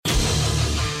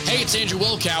Hey, it's Andrew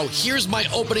Wilkow. Here's my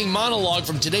opening monologue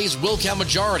from today's Wilkow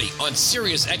Majority on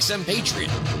Sirius XM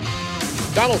Patriot.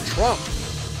 Donald Trump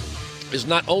is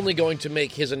not only going to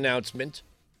make his announcement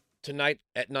tonight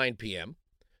at 9 p.m.,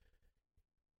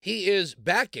 he is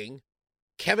backing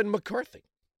Kevin McCarthy.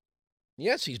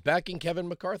 Yes, he's backing Kevin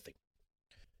McCarthy.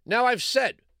 Now, I've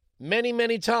said many,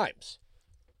 many times,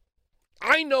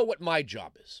 I know what my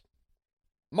job is.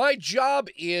 My job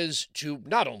is to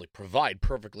not only provide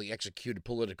perfectly executed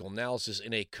political analysis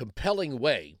in a compelling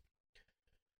way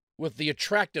with the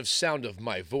attractive sound of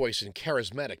my voice and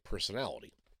charismatic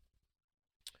personality.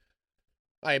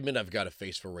 I admit I've got a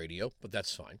face for radio, but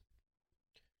that's fine.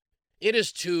 It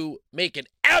is to make an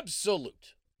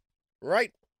absolute,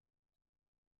 right?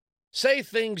 Say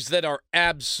things that are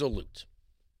absolute.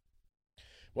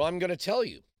 Well, I'm going to tell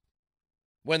you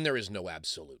when there is no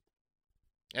absolute.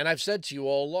 And I've said to you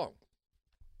all along,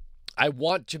 I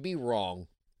want to be wrong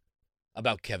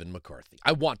about Kevin McCarthy.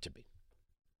 I want to be.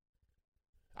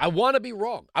 I want to be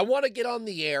wrong. I want to get on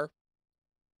the air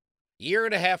a year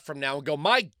and a half from now and go,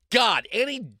 my God,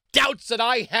 any doubts that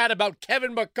I had about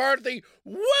Kevin McCarthy,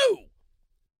 woo!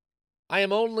 I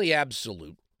am only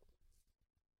absolute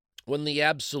when the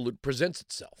absolute presents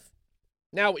itself.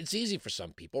 Now, it's easy for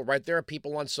some people, right? There are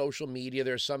people on social media,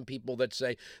 there are some people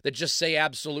that just say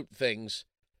absolute things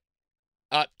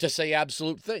to say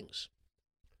absolute things.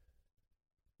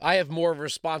 I have more of a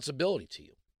responsibility to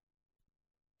you.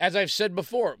 As I've said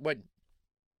before, when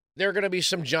there are going to be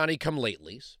some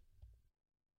Johnny-come-latelys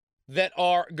that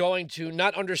are going to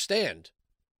not understand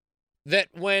that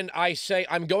when I say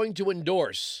I'm going to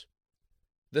endorse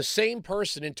the same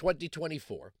person in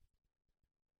 2024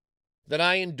 that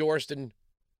I endorsed in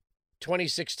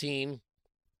 2016,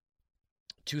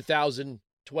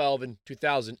 2012, and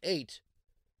 2008,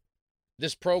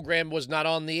 this program was not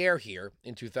on the air here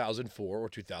in 2004 or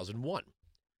 2001.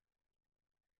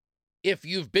 If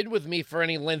you've been with me for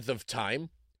any length of time,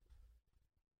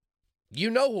 you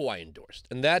know who I endorsed,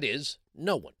 and that is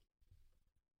no one.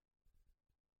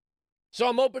 So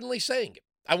I'm openly saying it.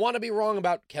 I want to be wrong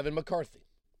about Kevin McCarthy.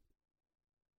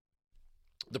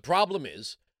 The problem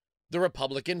is the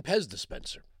Republican Pez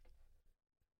dispenser.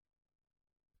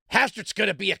 Hastert's going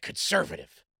to be a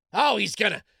conservative. Oh, he's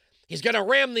going to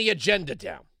ram the agenda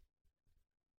down.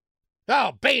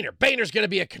 Oh, Boehner's going to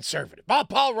be a conservative. Oh,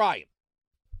 Paul Ryan.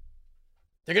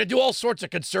 They're going to do all sorts of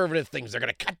conservative things. They're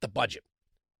going to cut the budget.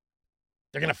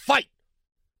 They're going to fight.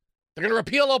 They're going to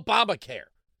repeal Obamacare.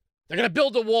 They're going to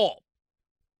build a wall.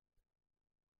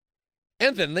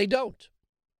 And then they don't.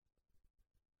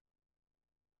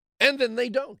 And then they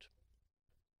don't.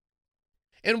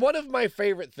 And one of my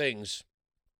favorite things,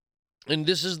 and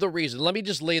this is the reason, let me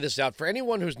just lay this out for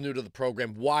anyone who's new to the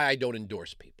program, why I don't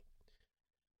endorse people.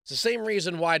 It's the same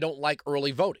reason why I don't like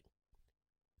early voting.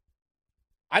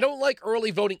 I don't like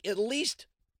early voting, at least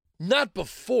not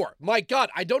before. My God,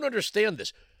 I don't understand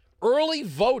this. Early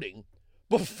voting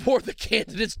before the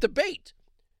candidates debate.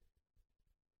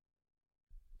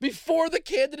 Before the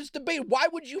candidates debate. Why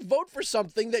would you vote for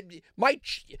something that might...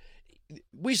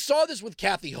 We saw this with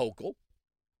Kathy Hochul.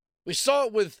 We saw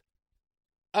it with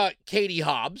Katie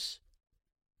Hobbs.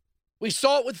 We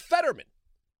saw it with Fetterman.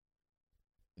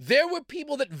 There were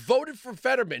people that voted for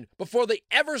Fetterman before they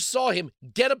ever saw him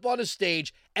get up on a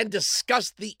stage and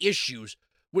discuss the issues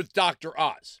with Dr.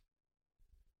 Oz.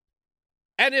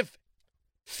 And if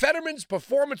Fetterman's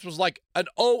performance was like an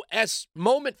OS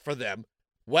moment for them,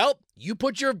 well, you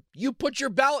put your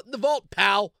ballot in the vault,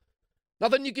 pal.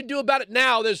 Nothing you can do about it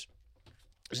now. There's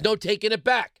no taking it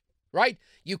back, right?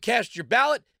 You cast your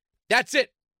ballot, that's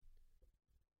it.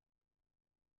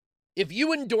 If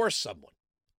you endorse someone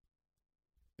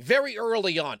very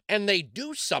early on and they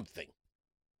do something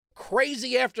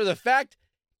crazy after the fact,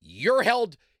 you're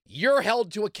held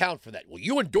to account for that. Well,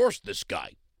 you endorsed this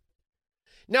guy.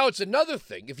 Now, it's another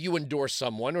thing if you endorse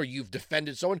someone or you've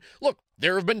defended someone. Look,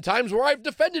 there have been times where I've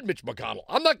defended Mitch McConnell.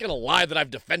 I'm not going to lie that I've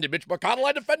defended Mitch McConnell.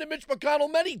 I defended Mitch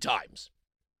McConnell many times.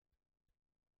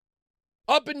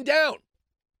 Up and down.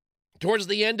 Towards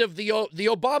the end of the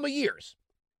Obama years.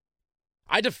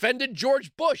 I defended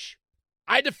George Bush.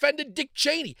 I defended Dick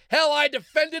Cheney. Hell, I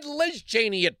defended Liz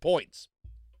Cheney at points.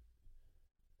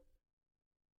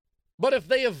 But if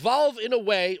they evolve in a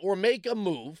way or make a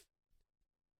move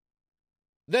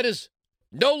that is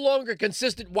no longer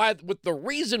consistent with the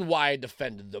reason why I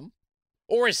defended them,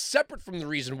 or is separate from the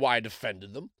reason why I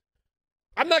defended them,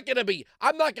 I'm not going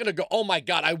to go, oh my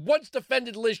God, I once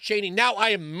defended Liz Cheney, now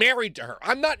I am married to her.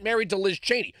 I'm not married to Liz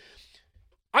Cheney.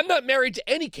 I'm not married to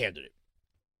any candidate.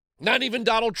 Not even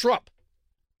Donald Trump.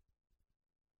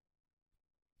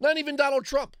 Not even Donald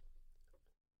Trump.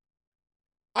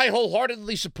 I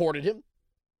wholeheartedly supported him.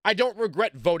 I don't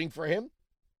regret voting for him.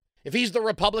 If he's the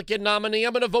Republican nominee,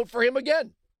 I'm going to vote for him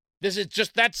again. This is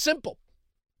just that simple.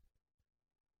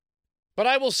 But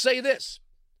I will say this.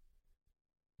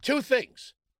 Two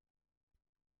things.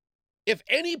 If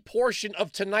any portion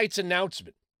of tonight's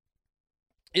announcement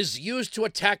is used to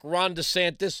attack Ron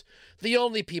DeSantis, the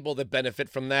only people that benefit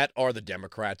from that are the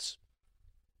Democrats.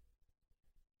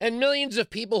 And millions of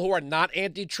people who are not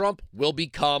anti-Trump will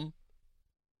become.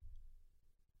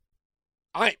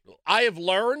 I have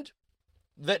learned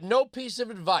that no piece of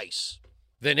advice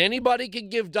that anybody can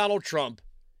give Donald Trump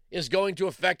is going to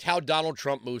affect how Donald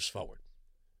Trump moves forward.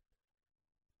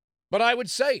 But I would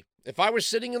say, if I were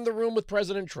sitting in the room with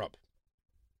President Trump,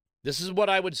 this is what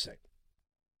I would say.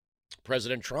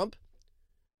 President Trump,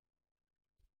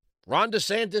 Ron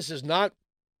DeSantis is not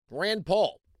Rand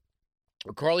Paul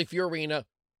or Carly Fiorina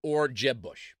or Jeb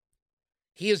Bush.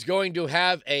 He is going to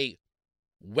have a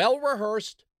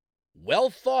well-rehearsed,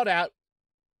 well-thought-out,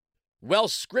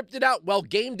 well-scripted out,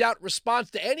 well-gamed out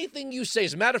response to anything you say.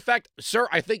 As a matter of fact, sir,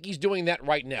 I think he's doing that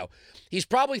right now. He's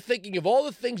probably thinking of all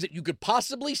the things that you could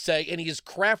possibly say, and he is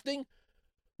crafting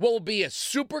what will be a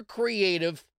super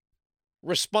creative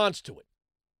response to it.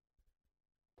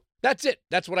 That's it.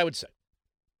 That's what I would say.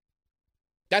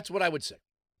 That's what I would say.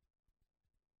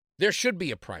 There should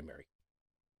be a primary.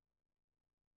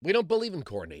 We don't believe in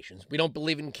coronations. We don't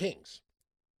believe in kings.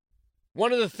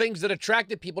 One of the things that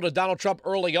attracted people to Donald Trump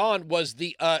early on was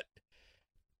the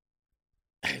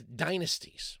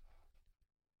dynasties.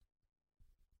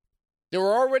 There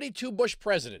were already 2 Bush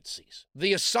presidencies.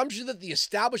 The assumption that the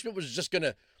establishment was just going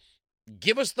to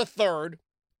give us the third,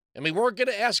 and we weren't going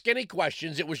to ask any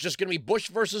questions. It was just going to be Bush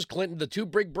versus Clinton, the 2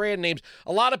 big brand names.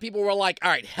 A lot of people were like,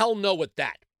 all right, hell no with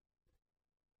that.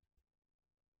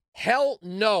 Hell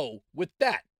no with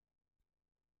that.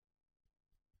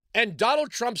 And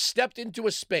Donald Trump stepped into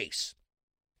a space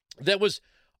that was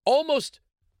almost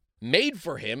made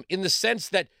for him in the sense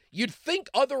that you'd think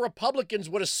other Republicans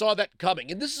would have saw that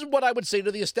coming. And this is what I would say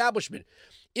to the establishment.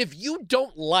 If you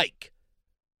don't like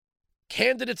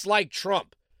candidates like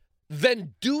Trump,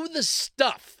 then do the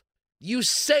stuff you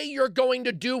say you're going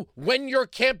to do when you're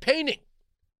campaigning.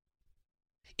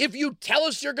 If you tell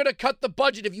us you're going to cut the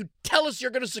budget, if you tell us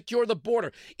you're going to secure the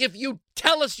border, if you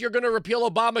tell us you're going to repeal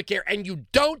Obamacare and you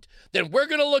don't, then we're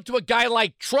going to look to a guy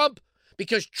like Trump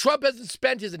because Trump hasn't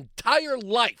spent his entire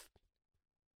life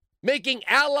making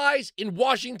allies in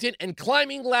Washington and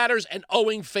climbing ladders and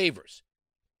owing favors.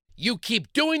 You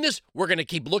keep doing this, we're going to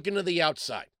keep looking to the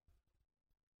outside.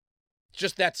 It's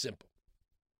just that simple.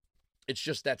 It's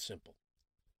just that simple.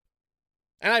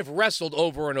 And I've wrestled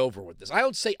over and over with this. I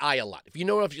don't say I a lot. If you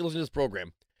listen to this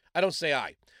program, I don't say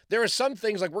I. There are some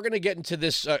things, like we're going to get into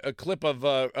this a clip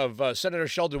of Senator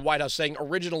Sheldon Whitehouse saying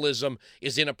originalism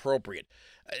is inappropriate.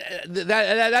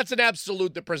 That's an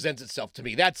absolute that presents itself to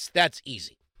me. That's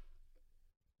easy.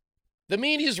 The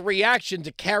media's reaction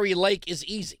to Kari Lake is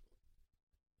easy.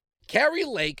 Kari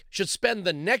Lake should spend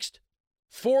the next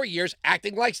 4 years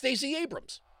acting like Stacey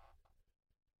Abrams.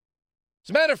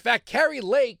 As a matter of fact, Kari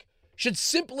Lake should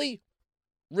simply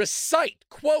recite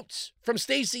quotes from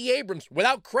Stacey Abrams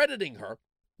without crediting her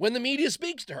when the media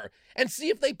speaks to her and see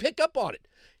if they pick up on it.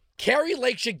 Kari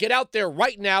Lake should get out there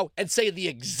right now and say the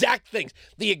exact things,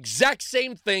 the exact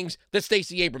same things that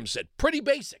Stacey Abrams said. Pretty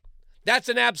basic. That's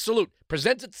an absolute.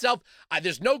 Presents itself.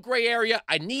 There's no gray area.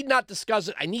 I need not discuss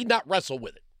it. I need not wrestle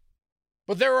with it.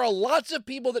 But there are lots of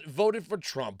people that voted for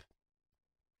Trump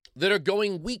that are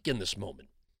going weak in this moment.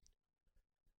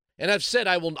 And I've said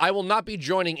I will not be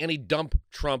joining any dump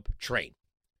Trump train.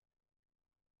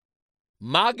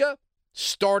 MAGA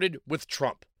started with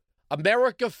Trump.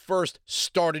 America First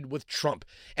started with Trump.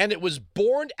 And it was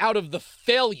born out of the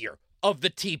failure of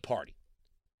the Tea Party.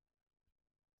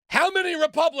 How many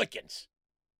Republicans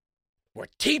were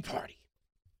Tea Party?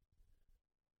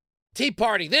 Tea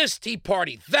Party this, Tea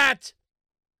Party that.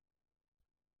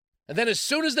 And then as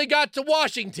soon as they got to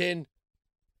Washington,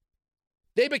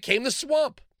 they became the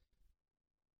swamp.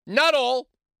 Not all,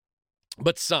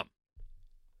 but some.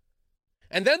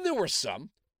 And then there were some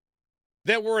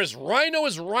that were as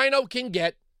rhino can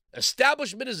get,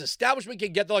 establishment as establishment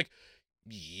can get. They're like,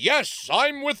 yes,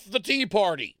 I'm with the Tea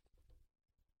Party.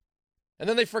 And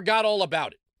then they forgot all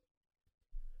about it.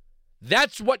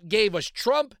 That's what gave us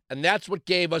Trump, and that's what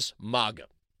gave us MAGA.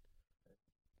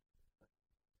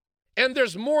 And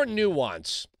there's more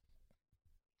nuance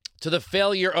to the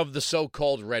failure of the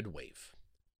so-called red wave.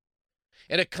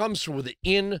 And it comes from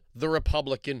within the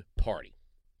Republican Party.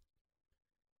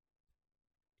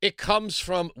 It comes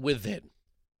from within.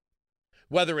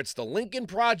 Whether it's the Lincoln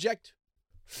Project,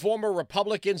 former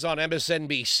Republicans on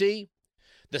MSNBC,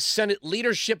 the Senate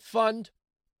Leadership Fund,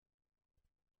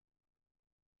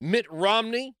 Mitt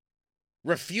Romney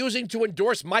refusing to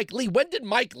endorse Mike Lee. When did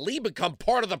Mike Lee become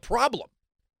part of the problem?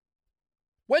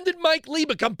 When did Mike Lee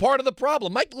become part of the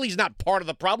problem? Mike Lee's not part of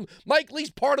the problem. Mike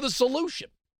Lee's part of the solution.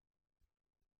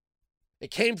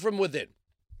 It came from within.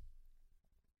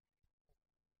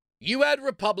 You had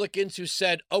Republicans who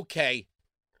said, okay,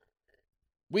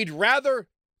 we'd rather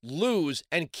lose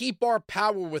and keep our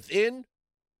power within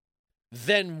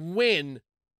than win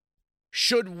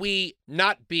should we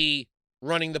not be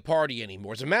running the party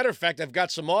anymore. As a matter of fact, I've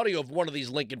got some audio of one of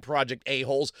these Lincoln Project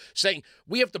a-holes saying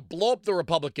we have to blow up the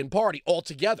Republican Party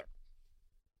altogether.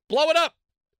 Blow it up.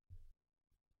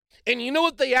 And you know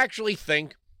what they actually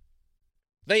think?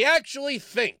 They actually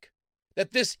think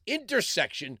that this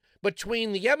intersection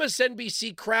between the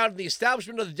MSNBC crowd and the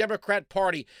establishment of the Democrat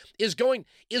Party is going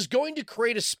to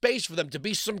create a space for them to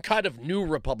be some kind of new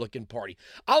Republican Party.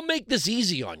 I'll make this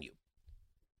easy on you.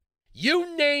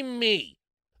 You name me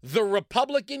the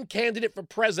Republican candidate for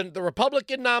president, the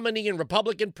Republican nominee and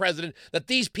Republican president that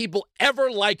these people ever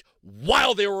liked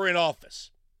while they were in office.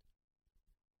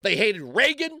 They hated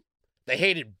Reagan, they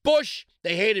hated Bush,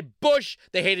 they hated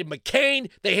McCain,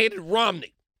 they hated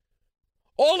Romney.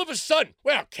 All of a sudden,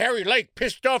 well, Kari Lake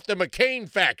pissed off the McCain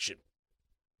faction.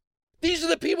 These are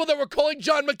the people that were calling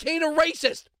John McCain a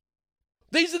racist.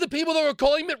 These are the people that were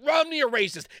calling Mitt Romney a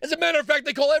racist. As a matter of fact,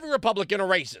 they call every Republican a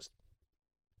racist.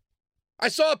 I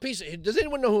saw a piece. Does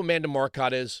anyone know who Amanda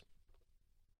Marcotte is?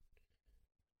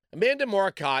 Amanda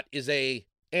Marcotte is a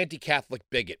anti-Catholic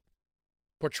bigot,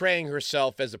 portraying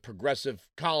herself as a progressive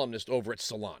columnist over at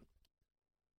Salon.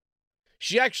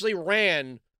 She actually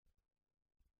ran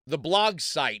the blog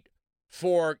site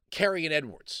for Kerry and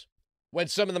Edwards when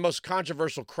some of the most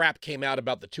controversial crap came out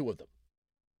about the two of them.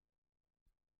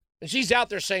 And she's out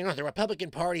there saying, oh, the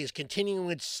Republican Party is continuing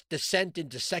its descent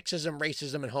into sexism,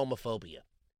 racism, and homophobia.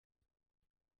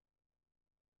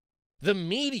 The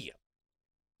media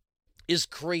is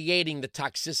creating the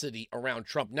toxicity around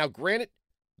Trump. Now, granted,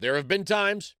 there have been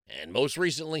times, and most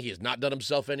recently, he has not done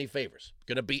himself any favors.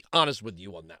 Going to be honest with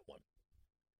you on that one.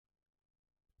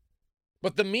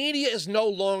 But the media is no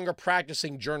longer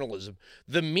practicing journalism.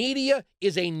 The media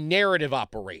is a narrative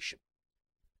operation.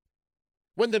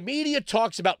 When the media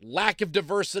talks about lack of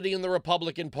diversity in the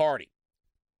Republican Party,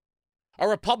 a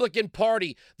Republican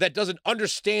Party that doesn't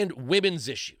understand women's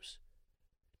issues,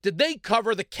 did they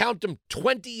cover the count them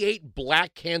 28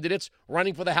 black candidates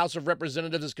running for the House of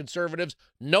Representatives as conservatives?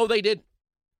 No, they didn't.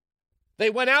 They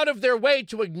went out of their way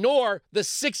to ignore the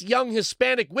 6 young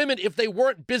Hispanic women if they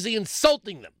weren't busy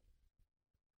insulting them.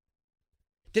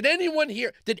 Did anyone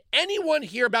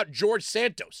hear about George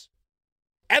Santos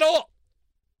at all?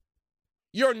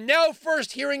 You're now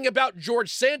first hearing about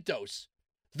George Santos,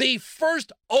 the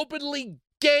first openly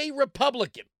gay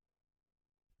Republican,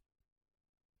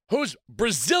 who's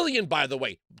Brazilian, by the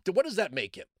way. What does that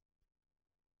make him?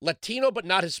 Latino but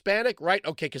not Hispanic, right?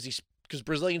 Okay, because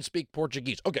Brazilians speak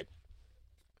Portuguese. Okay.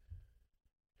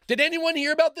 Did anyone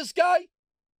hear about this guy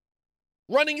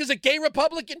running as a gay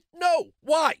Republican? No.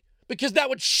 Why? Because that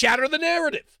would shatter the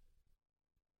narrative.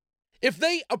 If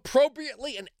they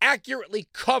appropriately and accurately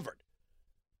covered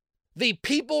the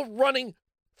people running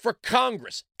for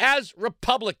Congress as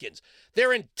Republicans,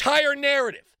 their entire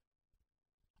narrative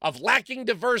of lacking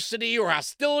diversity or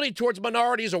hostility towards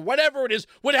minorities or whatever it is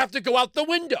would have to go out the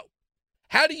window.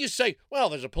 How do you say, well,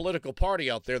 there's a political party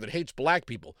out there that hates black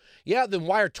people? Yeah, then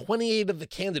why are 28 of the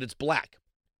candidates black?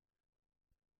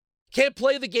 Can't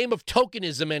play the game of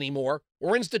tokenism anymore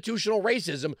or institutional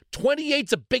racism.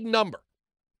 28's a big number.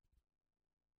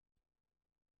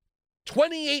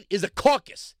 28 is a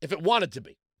caucus if it wanted to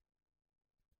be.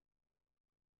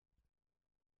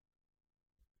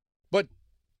 But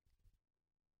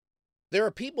there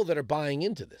are people that are buying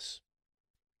into this.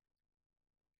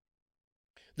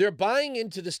 They're buying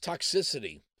into this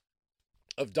toxicity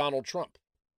of Donald Trump.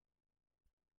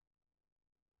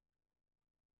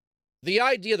 The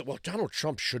idea that, well, Donald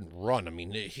Trump shouldn't run. I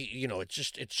mean, it's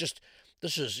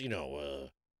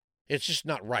just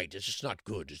not right. It's just not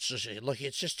good. It's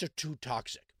just too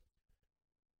toxic.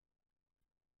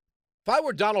 If I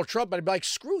were Donald Trump, I'd be like,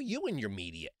 screw you and your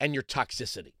media and your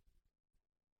toxicity.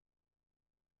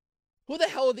 Who the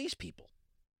hell are these people?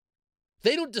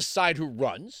 They don't decide who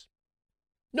runs.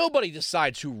 Nobody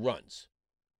decides who runs.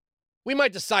 We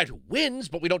might decide who wins,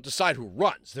 but we don't decide who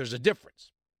runs. There's a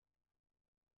difference.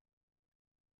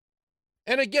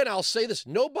 And again, I'll say this,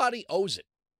 nobody owes it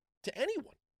to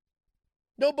anyone.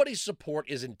 Nobody's support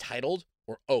is entitled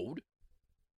or owed.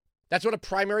 That's what a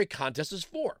primary contest is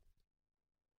for.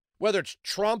 whether it's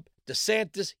Trump,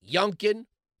 DeSantis, Youngkin.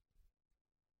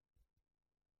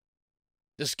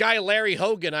 This guy, Larry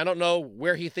Hogan, I don't know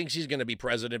where he thinks he's going to be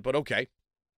president, but okay.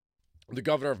 The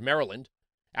governor of Maryland,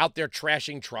 out there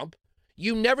trashing Trump.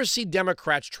 You never see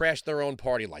Democrats trash their own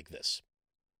party like this.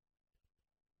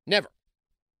 Never.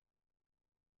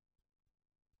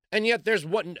 And yet there's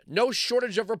no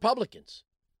shortage of Republicans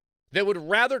that would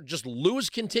rather just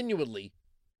lose continually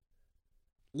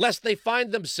lest they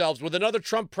find themselves with another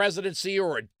Trump presidency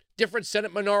or a different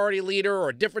Senate minority leader or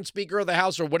a different Speaker of the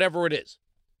House or whatever it is.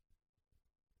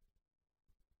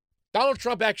 Donald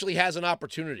Trump actually has an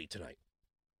opportunity tonight.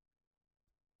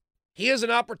 He has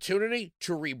an opportunity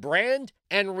to rebrand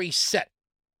and reset.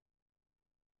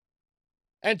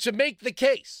 And to make the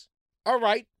case, all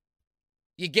right,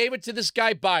 you gave it to this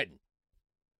guy Biden.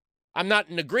 I'm not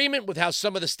in agreement with how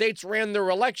some of the states ran their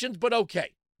elections, but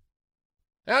okay.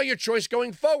 Now your choice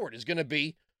going forward is going to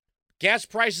be gas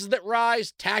prices that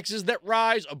rise, taxes that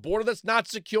rise, a border that's not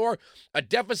secure, a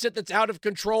deficit that's out of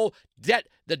control, the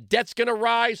debt's going to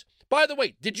rise. By the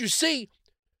way, did you see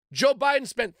Joe Biden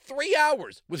spent 3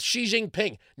 hours with Xi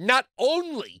Jinping? Not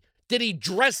only did he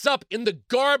dress up in the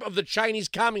garb of the Chinese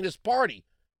Communist Party,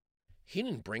 he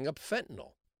didn't bring up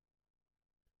fentanyl.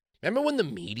 Remember when the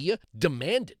media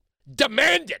demanded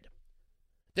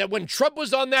that when Trump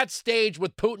was on that stage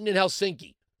with Putin in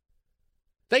Helsinki,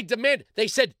 they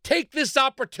said, take this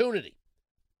opportunity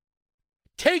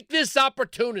to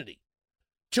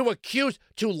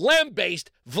lambaste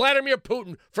Vladimir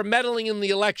Putin for meddling in the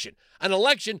election, an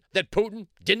election that Putin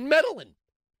didn't meddle in.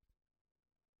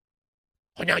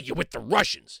 Oh, now you're with the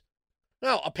Russians.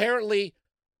 Now, apparently,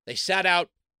 they sat out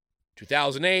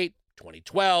 2008,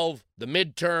 2012, the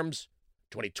midterms,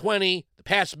 2020, the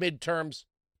past midterms.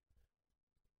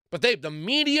 But the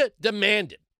media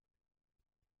demanded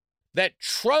that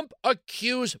Trump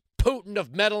accuse Putin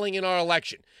of meddling in our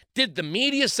election. Did the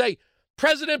media say,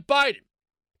 President Biden,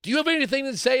 do you have anything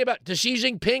to say to Xi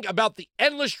Jinping about the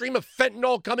endless stream of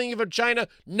fentanyl coming in from China?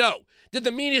 No. Did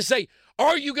the media say,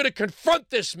 are you going to confront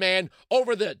this man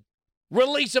over the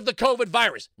release of the COVID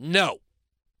virus? No.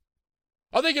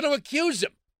 Are they going to accuse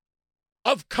him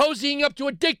of cozying up to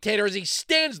a dictator as he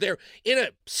stands there in a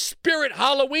spirit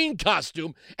Halloween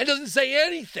costume and doesn't say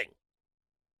anything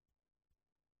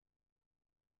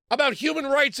about human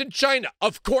rights in China?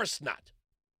 Of course not.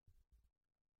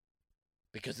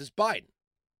 Because it's Biden.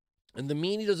 And the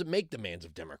media doesn't make demands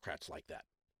of Democrats like that.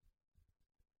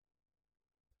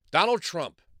 Donald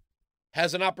Trump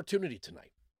has an opportunity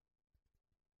tonight.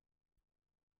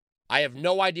 I have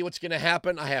no idea what's going to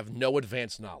happen. I have no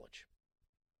advanced knowledge.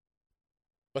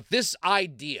 But this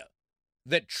idea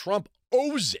that Trump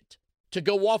owes it to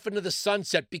go off into the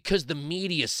sunset because the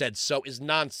media said so is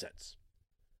nonsense.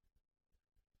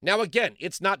 Now, again,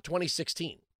 it's not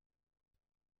 2016.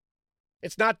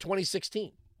 It's not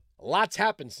 2016. Lots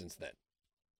happened since then.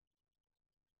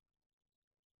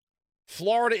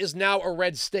 Florida is now a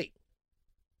red state.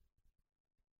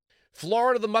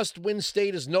 Florida, the must-win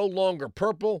state, is no longer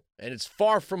purple, and it's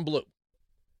far from blue.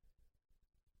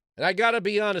 And I got to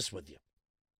be honest with you.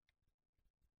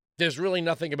 There's really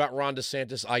nothing about Ron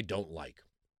DeSantis I don't like.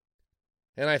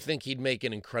 And I think he'd make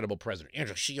an incredible president.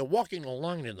 Andrew, see, you're walking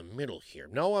along in the middle here.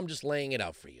 No, I'm just laying it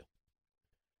out for you.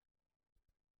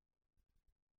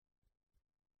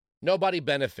 Nobody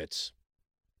benefits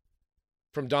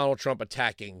from Donald Trump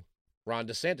attacking Ron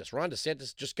DeSantis. Ron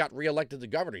DeSantis just got reelected the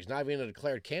governor. He's not even a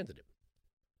declared candidate.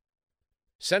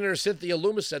 Senator Cynthia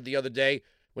Loomis said the other day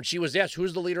when she was asked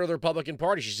who's the leader of the Republican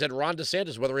Party, she said Ron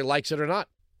DeSantis, whether he likes it or not.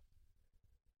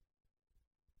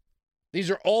 These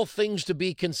are all things to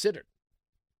be considered.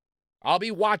 I'll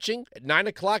be watching at 9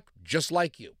 o'clock just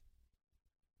like you.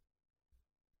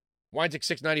 Weinzig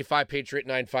 695, Patriot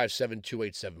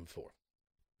 957-2874.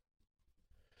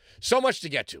 So much to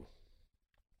get to.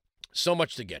 So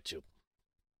much to get to.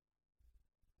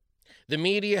 The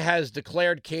media has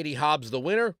declared Katie Hobbs the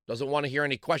winner. Doesn't want to hear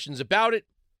any questions about it.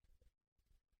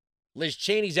 Liz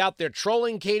Cheney's out there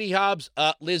trolling Katie Hobbs.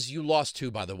 Liz, you lost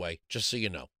too, by the way, just so you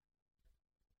know.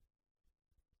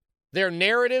 Their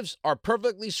narratives are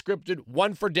perfectly scripted,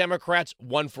 one for Democrats,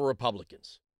 one for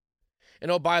Republicans. And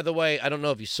oh, by the way, I don't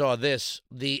know if you saw this,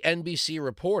 the NBC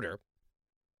reporter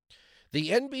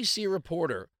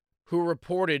who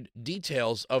reported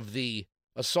details of the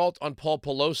assault on Paul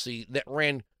Pelosi that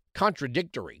ran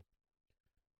contradictory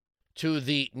to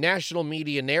the national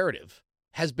media narrative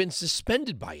has been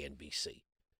suspended by NBC.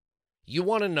 You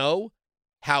want to know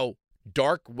how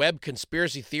dark web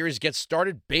conspiracy theories get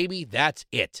started? Baby, that's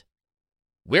it.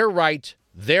 We're right.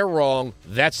 They're wrong.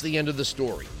 That's the end of the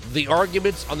story. The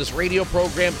arguments on this radio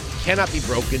program cannot be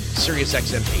broken. Sirius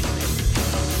XM Patriot.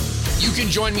 You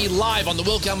can join me live on the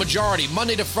Will Count Majority,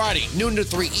 Monday to Friday, noon to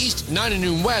 3 East, 9 to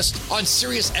noon West, on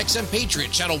Sirius XM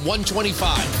Patriot, channel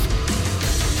 125.